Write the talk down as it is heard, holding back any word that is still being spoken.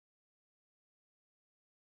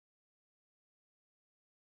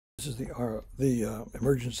This is the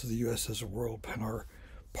Emergence of the U.S. as a World Power,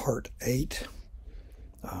 Part 8.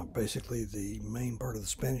 Basically, the main part of the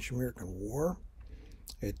Spanish-American War.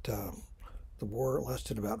 The war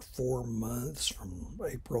lasted about 4 months, from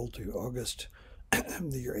April to August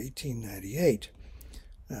the year 1898.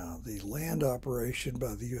 Now, the land operation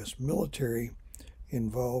by the U.S. military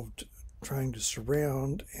involved trying to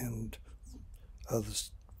surround the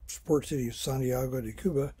port city of Santiago de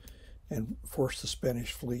Cuba and force the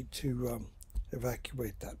Spanish fleet to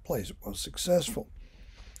evacuate that place. It was successful.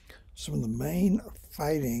 Some of the main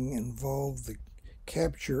fighting involved the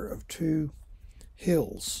capture of two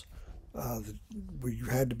hills that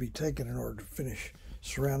had to be taken in order to finish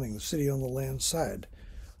surrounding the city on the land side.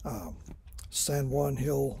 San Juan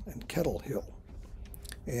Hill and Kettle Hill.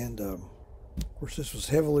 And of course, this was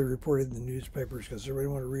heavily reported in the newspapers because everybody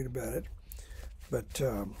wanted to read about it. But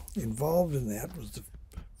involved in that was the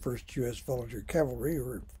 1st U.S. Volunteer Cavalry,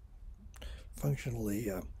 or functionally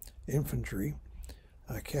infantry.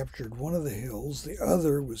 Captured one of the hills. The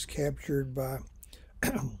other was captured by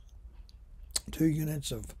 2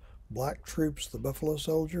 units of black troops, the Buffalo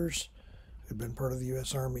Soldiers, who had been part of the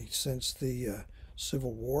U.S. Army since the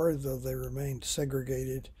Civil War, though they remained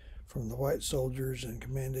segregated from the white soldiers and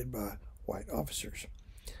commanded by white officers.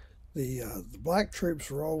 The black troops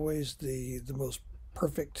were always the most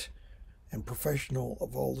perfect and professional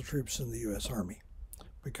of all the troops in the U.S. Army,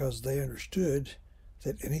 because they understood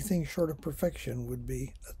that anything short of perfection would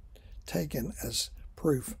be taken as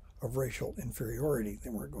proof of racial inferiority. They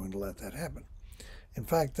weren't going to let that happen. In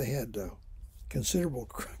fact, they had considerable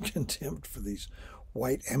contempt for these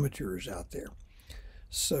white amateurs out there.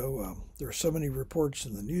 So there are so many reports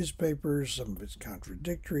in the newspapers, some of it's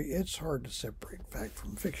contradictory. It's hard to separate fact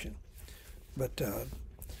from fiction. But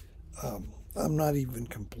I'm not even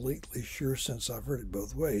completely sure, since I've heard it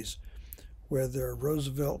both ways, whether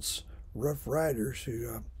Roosevelt's Rough Riders,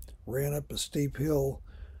 who ran up a steep hill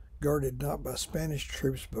guarded not by Spanish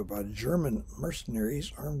troops but by German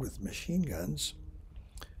mercenaries armed with machine guns,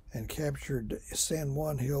 and captured San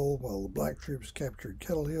Juan Hill while the black troops captured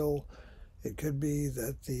Kettle Hill. It could be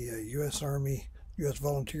that the U.S. Army, U.S.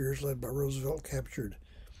 volunteers led by Roosevelt, captured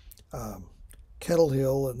Kettle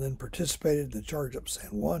Hill and then participated in the charge up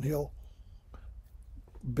San Juan Hill.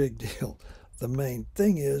 Big deal. The main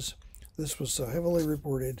thing is, this was so heavily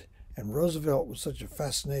reported, and Roosevelt was such a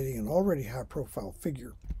fascinating and already high-profile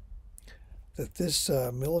figure, that this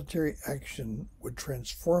military action would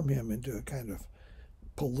transform him into a kind of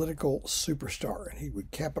political superstar, and he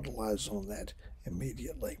would capitalize on that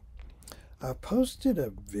immediately. I posted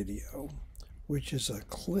a video, which is a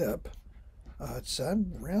clip. It's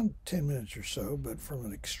around 10 minutes or so, but from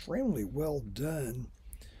an extremely well done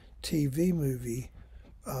TV movie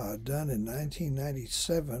done in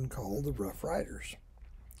 1997 called The Rough Riders.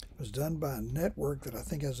 It was done by a network that I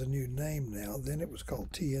think has a new name now. Then it was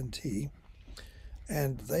called TNT.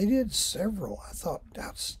 And they did several, I thought,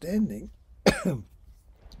 outstanding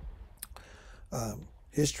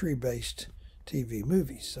history-based TV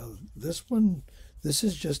movies. So this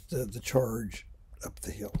is just the charge up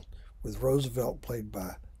the hill, with Roosevelt played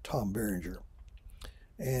by Tom Berenger.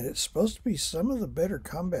 And it's supposed to be some of the better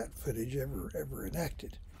combat footage ever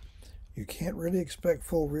enacted. You can't really expect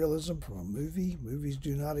full realism from a movie. Movies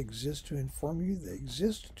do not exist to inform you. They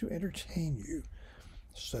exist to entertain you.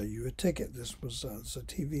 So you a ticket. This was it's a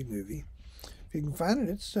TV movie. If you can find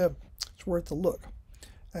it, it's worth a look.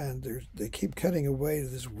 And they keep cutting away to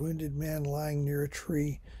this wounded man lying near a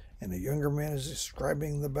tree, and a younger man is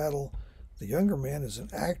describing the battle. The younger man is an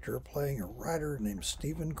actor playing a writer named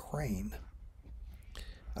Stephen Crane.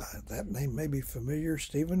 That name may be familiar.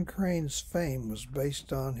 Stephen Crane's fame was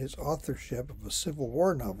based on his authorship of a Civil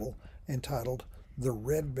War novel entitled The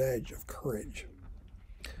Red Badge of Courage.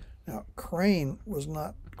 Now, Crane was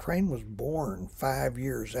born 5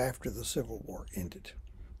 years after the Civil War ended.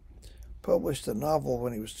 Published the novel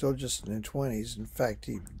when he was still just in his 20s. In fact,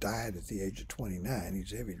 he died at the age of 29.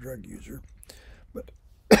 He's a heavy drug user. But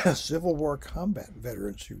Civil War combat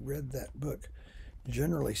veterans who read that book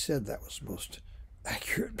generally said that was the most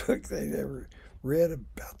accurate book they'd ever read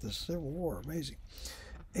about the Civil War. Amazing.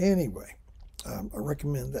 Anyway, I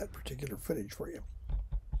recommend that particular footage for you.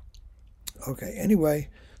 Okay, anyway,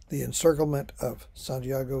 the encirclement of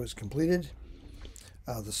Santiago is completed.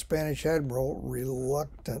 The Spanish admiral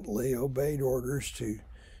reluctantly obeyed orders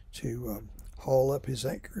to haul up his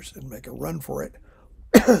anchors and make a run for it.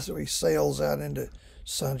 So he sails out into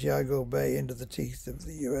Santiago Bay, into the teeth of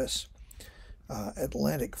the U.S.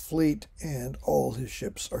 Atlantic Fleet, and all his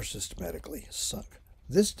ships are systematically sunk.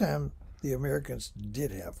 This time, the Americans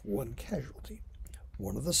did have one casualty.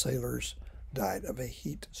 One of the sailors died of a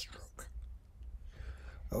heat stroke.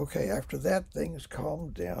 Okay, after that, things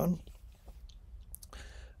calmed down.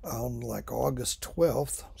 On like August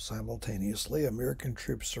 12th, simultaneously, American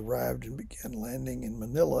troops arrived and began landing in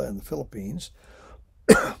Manila in the Philippines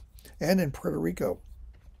and in Puerto Rico.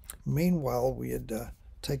 Meanwhile, we had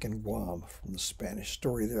taken Guam from the Spanish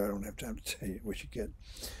story there. I don't have time to tell you, wish you could.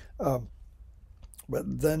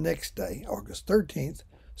 But the next day, August 13th,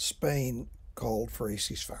 Spain called for a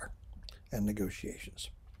ceasefire and negotiations.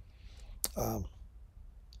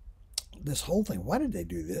 This whole thing, why did they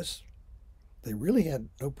do this? They really had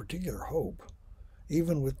no particular hope,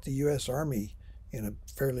 even with the U.S. Army in a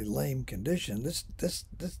fairly lame condition. Was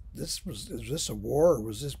this a war, or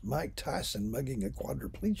was this Mike Tyson mugging a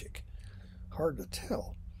quadriplegic? Hard to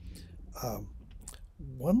tell.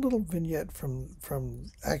 One little vignette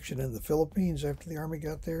from action in the Philippines after the Army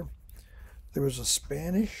got there. There was a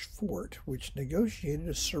Spanish fort which negotiated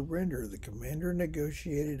a surrender. The commander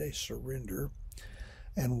negotiated a surrender,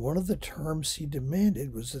 and one of the terms he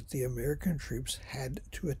demanded was that the American troops had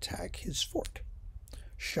to attack his fort.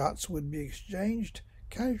 Shots would be exchanged,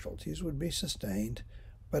 casualties would be sustained,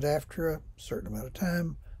 but after a certain amount of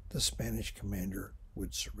time, the Spanish commander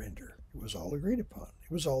would surrender. It was all agreed upon.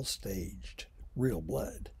 It was all staged. Real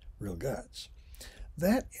blood, real guts.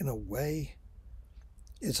 That, in a way,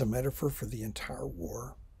 is a metaphor for the entire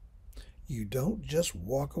war. You don't just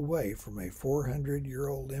walk away from a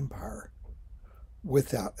 400-year-old empire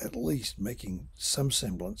without at least making some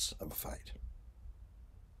semblance of a fight,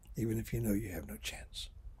 even if you know you have no chance.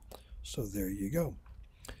 So there you go.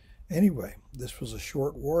 Anyway, this was a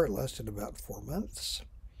short war. It lasted about 4 months.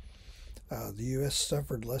 The U.S.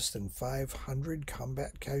 suffered less than 500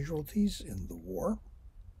 combat casualties in the war.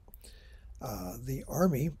 The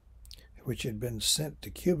Army, which had been sent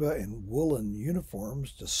to Cuba in woolen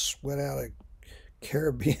uniforms to sweat out a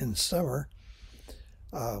Caribbean summer,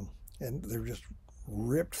 and they're just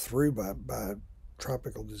ripped through by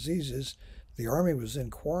tropical diseases. The Army was in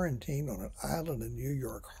quarantine on an island in New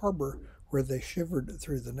York Harbor, where they shivered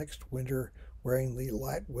through the next winter wearing the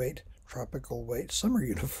lightweight, tropical weight summer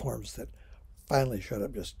uniforms that finally showed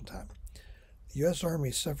up just in time. The U.S.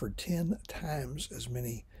 Army suffered 10 times as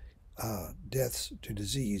many deaths to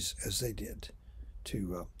disease as they did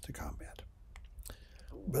to combat.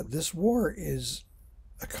 But this war is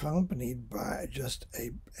accompanied by just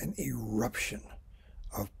an eruption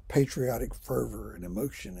of patriotic fervor and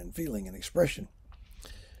emotion and feeling and expression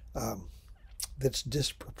that's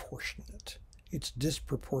disproportionate. It's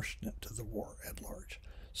disproportionate to the war at large.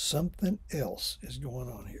 Something else is going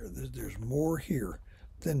on here. There's more here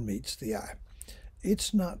than meets the eye.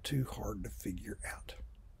 It's not too hard to figure out.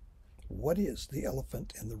 What is the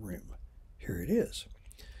elephant in the room? Here it is.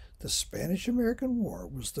 The Spanish-American War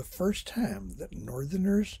was the first time that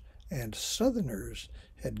Northerners and Southerners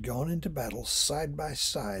had gone into battle side by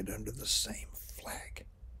side under the same flag.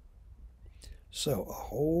 So a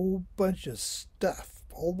whole bunch of stuff,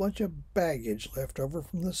 a whole bunch of baggage left over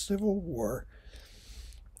from the Civil War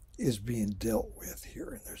is being dealt with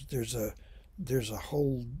here. And there's a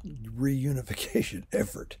whole reunification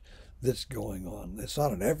effort that's going on. It's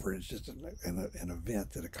not an effort, it's just an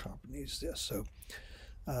event that accompanies this. So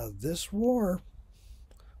this war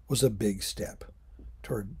was a big step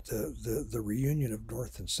toward the reunion of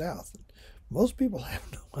North and South. Most people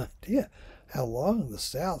have no idea how long the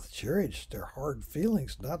South cherished their hard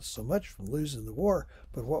feelings, not so much from losing the war,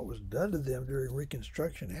 but what was done to them during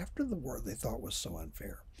Reconstruction after the war they thought was so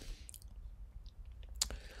unfair.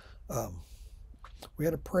 We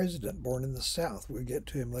had a president born in the South. We'll get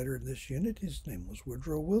to him later in this unit. His name was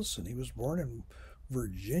Woodrow Wilson. He was born in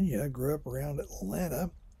Virginia, grew up around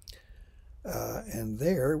Atlanta, and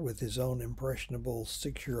there, with his own impressionable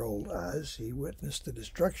 6-year-old eyes, he witnessed the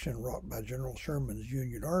destruction wrought by General Sherman's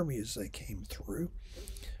Union Army as they came through.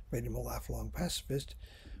 Made him a lifelong pacifist.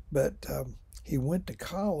 But he went to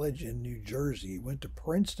college in New Jersey. He went to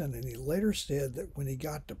Princeton, and he later said that when he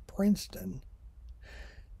got to Princeton,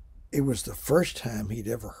 it was the first time he'd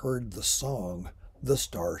ever heard the song, The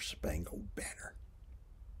Star-Spangled Banner.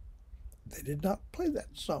 They did not play that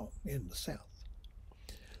song in the South.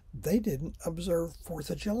 They didn't observe 4th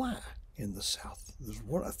of July in the South.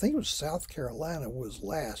 I think it was South Carolina was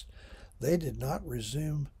last. They did not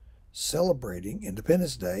resume celebrating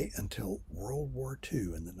Independence Day until World War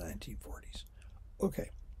II in the 1940s. Okay,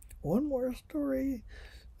 one more story.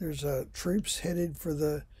 There's troops headed for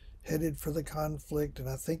the conflict, and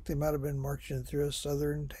I think they might have been marching through a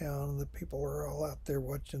southern town, and the people are all out there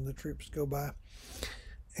watching the troops go by.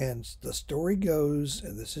 And the story goes,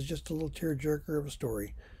 and this is just a little tearjerker of a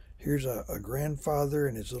story, Here's a grandfather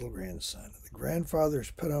and his little grandson. The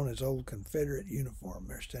grandfather's put on his old Confederate uniform.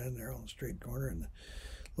 They're standing there on the street corner, and the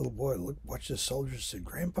little boy watched the soldiers and said,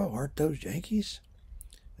 "Grandpa, aren't those Yankees?"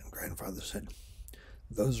 And grandfather said,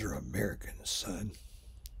 "Those are Americans, son."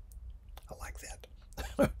 I like that.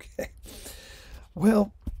 Okay.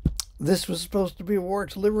 Well, this was supposed to be a war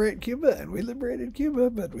to liberate Cuba, and we liberated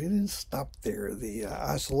Cuba, but we didn't stop there. The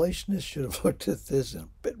isolationists should have looked at this in a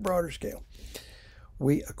bit broader scale.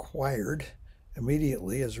 We acquired,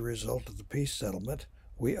 immediately as a result of the peace settlement,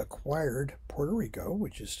 we acquired Puerto Rico,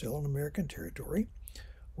 which is still an American territory.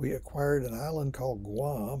 We acquired an island called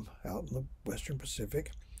Guam out in the Western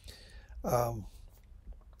Pacific.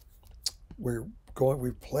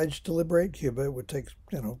 We've pledged to liberate Cuba. It would take,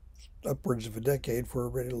 upwards of a decade for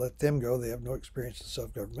we're ready to let them go. They have no experience in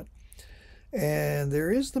self-government. And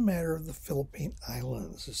there is the matter of the Philippine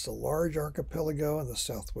Islands. It's a large archipelago in the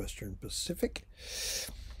southwestern Pacific,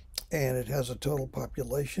 and it has a total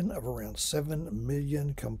population of around 7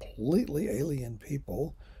 million completely alien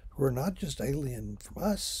people who are not just alien from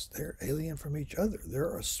us, they're alien from each other. There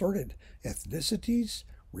are assorted ethnicities,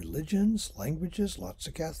 religions, languages, lots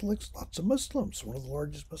of Catholics, lots of Muslims, one of the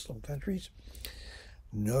largest Muslim countries.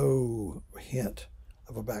 No hint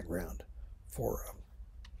of a background for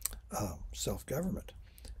self-government.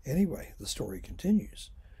 Anyway, the story continues.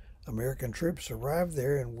 American troops arrived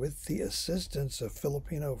there, and with the assistance of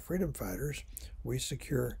Filipino freedom fighters, we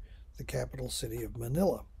secure the capital city of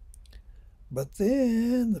Manila. But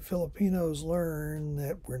then the Filipinos learn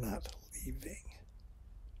that we're not leaving.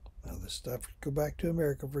 Now this stuff, go back to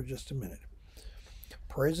America for just a minute.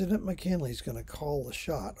 President McKinley's going to call the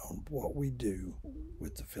shot on what we do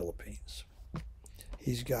with the Philippines.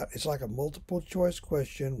 It's like a multiple choice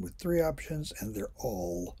question with 3 options, and they're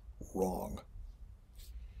all wrong.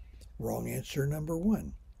 Wrong answer number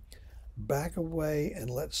 1. Back away and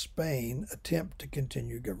let Spain attempt to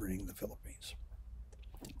continue governing the Philippines.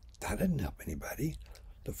 That didn't help anybody.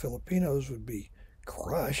 The Filipinos would be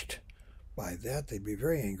crushed by that. They'd be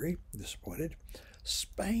very angry, disappointed.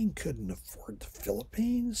 Spain couldn't afford the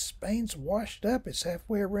Philippines. Spain's washed up. It's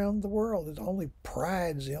halfway around the world. It's only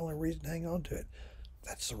pride's the only reason to hang on to it.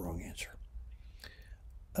 That's the wrong answer.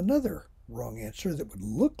 Another wrong answer that would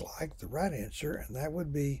look like the right answer, and that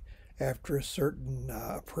would be after a certain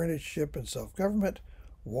apprenticeship and self-government,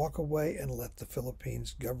 walk away and let the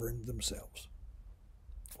Philippines govern themselves.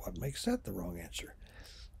 What makes that the wrong answer?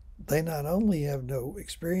 They not only have no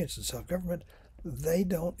experience in self-government, they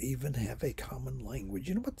don't even have a common language.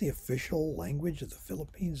 You know what the official language of the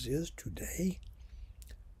Philippines is today?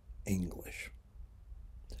 English.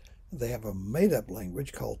 They have a made-up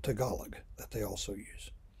language called Tagalog that they also use.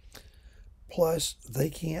 Plus, they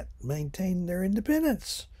can't maintain their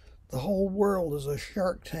independence. The whole world is a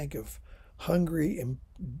shark tank of hungry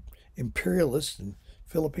imperialists, and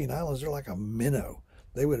Philippine Islands. They're like a minnow.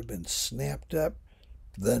 They would have been snapped up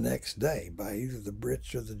the next day by either the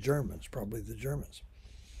Brits or the Germans, probably the Germans.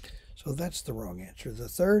 So that's the wrong answer. The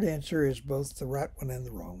third answer is both the right one and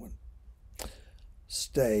the wrong one.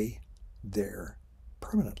 Stay there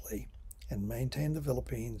permanently and maintain the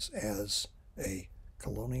Philippines as a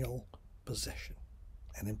colonial possession,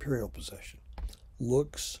 an imperial possession.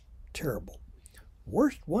 Looks terrible.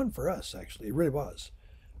 Worst one for us, actually. It really was.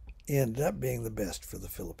 Ended up being the best for the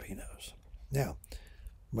Filipinos. Now,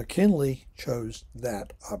 McKinley chose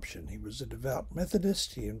that option. He was a devout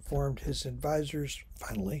Methodist. He informed his advisors,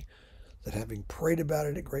 finally, that having prayed about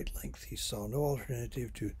it at great length, he saw no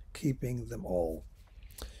alternative to keeping them all.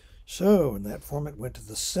 So, in that form, it went to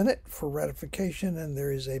the Senate for ratification, and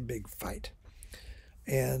there is a big fight.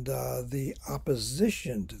 And the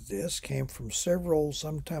opposition to this came from several,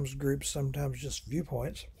 sometimes groups, sometimes just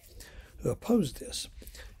viewpoints, who opposed this.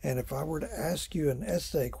 And if I were to ask you an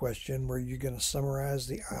essay question where you're going to summarize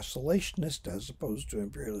the isolationist as opposed to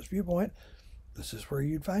imperialist viewpoint, this is where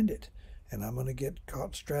you'd find it. And I'm going to get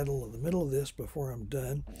caught straddled in the middle of this before I'm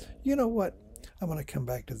done. You know what? I'm going to come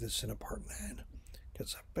back to this in a part 9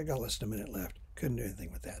 because I got less than a minute left. Couldn't do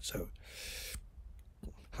anything with that. So,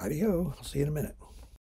 howdy-ho. I'll see you in a minute.